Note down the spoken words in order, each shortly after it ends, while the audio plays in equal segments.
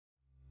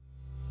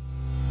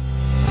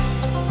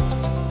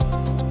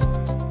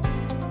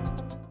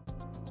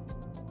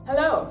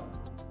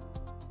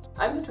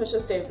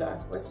Patricia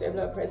Staebler with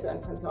Staebler Appraisal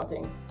and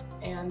Consulting,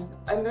 and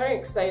I'm very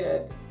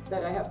excited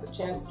that I have the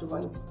chance to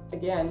once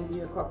again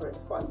be a corporate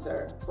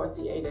sponsor for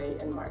CA Day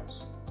in March.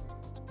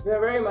 We're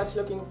very much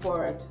looking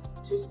forward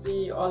to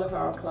see all of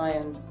our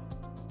clients,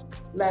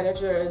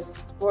 managers,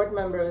 board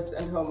members,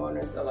 and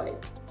homeowners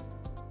alike.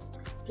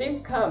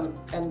 Please come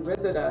and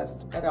visit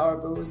us at our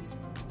booth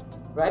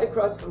right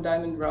across from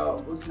Diamond Row,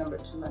 booth number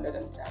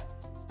 210.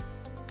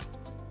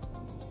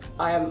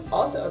 I am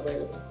also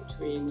available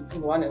between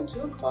 1 and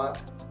 2 o'clock,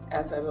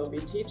 as I will be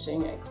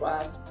teaching a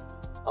class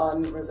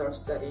on reserve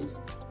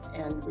studies,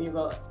 and we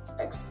will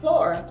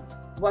explore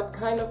what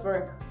kind of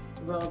work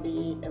will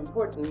be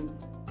important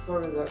for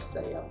reserve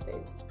study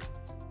updates.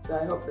 So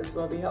I hope this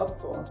will be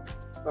helpful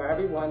for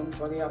everyone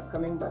for the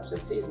upcoming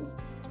budget season.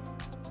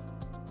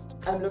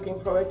 I'm looking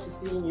forward to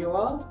seeing you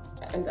all,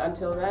 and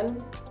until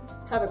then,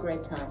 have a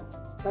great time.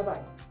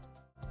 Bye-bye.